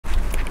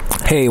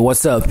Hey,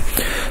 what's up?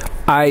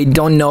 I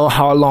don't know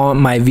how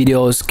long my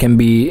videos can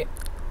be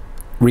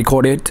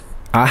recorded.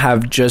 I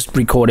have just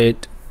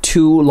recorded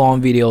 2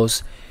 long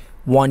videos,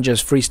 one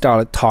just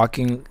freestyle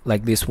talking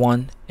like this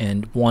one,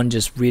 and one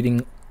just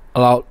reading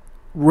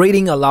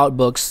aloud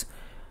books,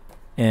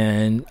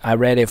 and I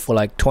read it for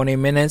like 20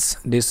 minutes.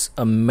 This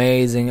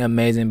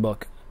amazing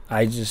book.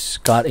 I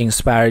just got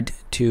inspired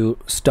to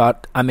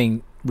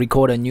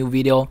record a new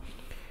video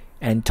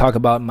and talk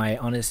about my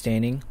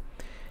understanding.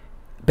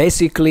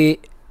 Basically,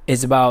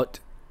 it's about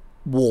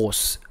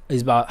walls.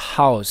 It's about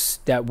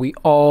house that we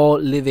all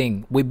live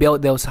in. We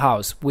build those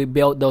house. We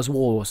build those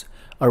walls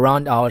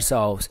around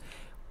ourselves.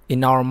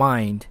 In our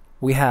mind,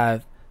 we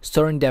have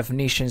certain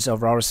definitions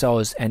of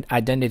ourselves and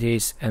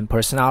identities and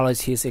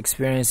personalities,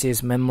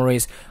 experiences,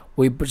 memories.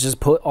 We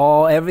just put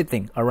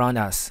everything around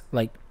us.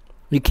 Like,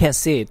 you can't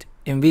see it,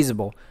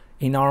 invisible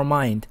in our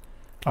mind.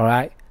 All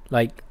right?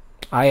 Like,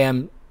 I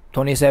am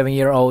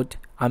 27-year-old.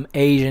 I'm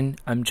Asian.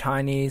 I'm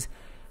Chinese.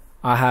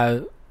 I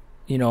have,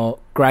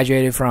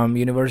 graduated from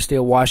University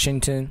of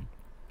Washington.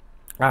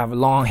 I have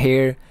long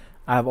hair.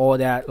 I have all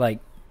that, like,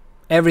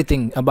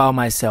 everything about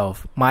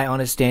myself, my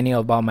understanding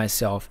about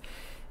myself.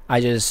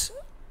 I just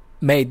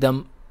made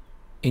them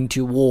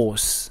into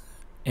walls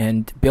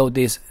and built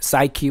this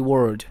psyche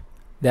world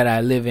that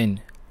I live in,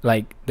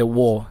 like the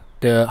wall,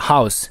 the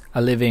house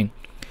I live in,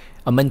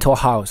 a mental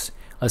house,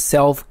 a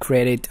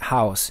self-created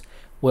house.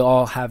 We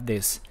all have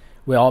this.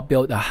 We all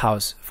build a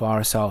house for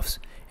ourselves,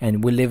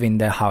 and we live in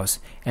that house,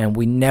 and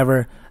we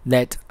never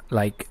let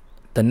like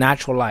the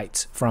natural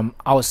lights from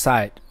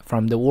outside,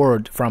 from the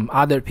world, from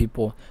other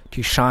people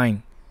to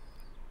shine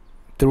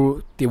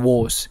through the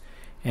walls.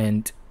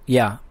 And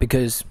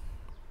because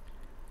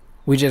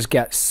we just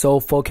get so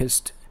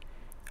focused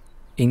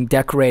in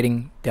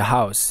decorating the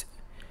house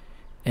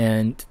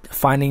and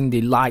finding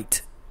the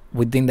light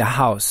within the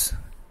house,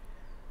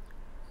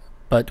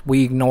 but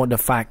we ignore the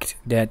fact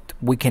that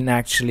we can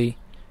actually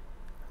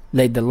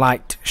let the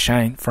light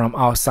shine from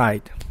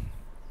outside.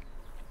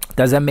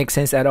 Does that make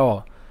sense at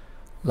all?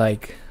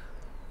 Like,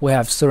 we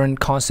have certain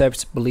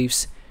concepts,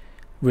 beliefs,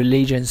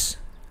 religions,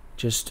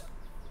 just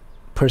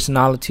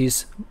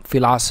personalities,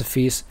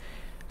 philosophies,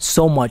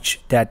 so much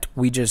that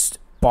we just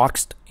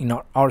boxed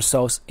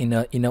ourselves in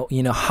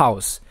a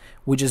house.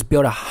 We just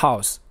built a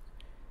house.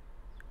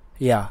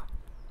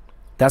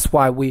 That's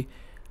why we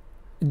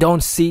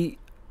don't see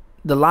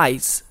the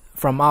lights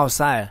from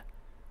outside.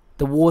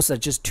 The walls are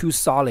just too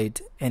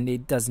solid, and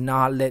it does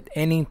not let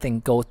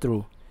anything go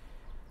through.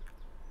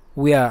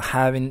 We are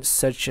having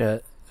such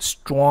a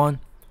strong,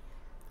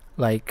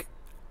 like,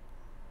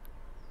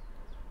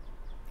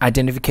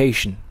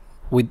 identification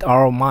with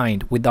our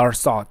mind, with our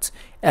thoughts,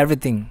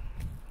 everything.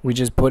 We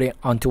just put it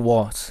onto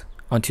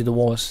the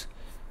walls.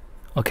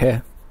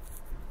 Okay?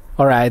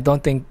 Alright, I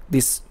don't think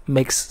this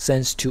makes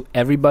sense to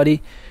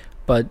everybody,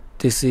 but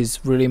this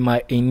is really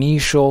my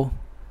initial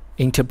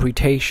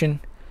interpretation.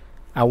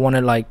 I want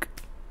to like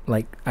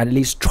at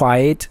least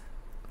try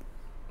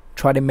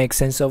to make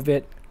sense of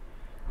it.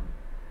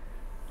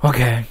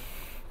 Okay,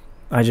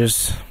 I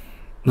just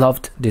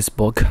loved this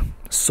book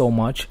so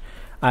much.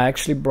 I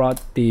actually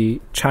brought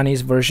the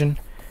Chinese version,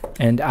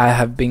 and I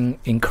have been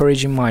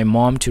encouraging my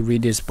mom to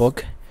read this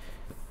book.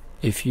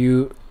 If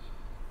you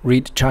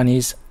read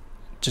Chinese,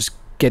 just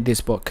get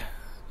this book.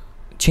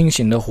 清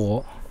醒的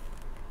活，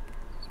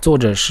作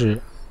者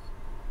是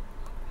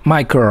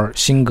迈克尔·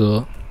辛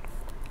格。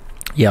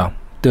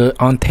The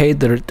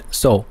Untethered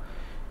Soul,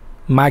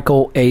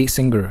 Michael A.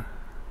 Singer.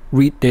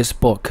 Read this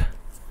book.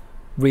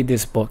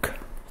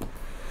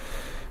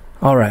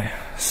 Alright,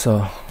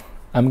 so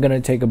I'm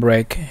gonna take a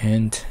break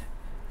and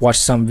watch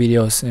some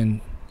videos, and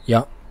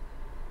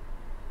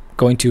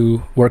going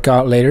to work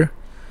out later.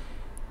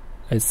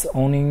 It's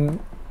only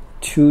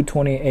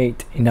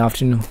 2:28 in the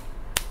afternoon.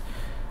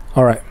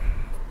 Alright.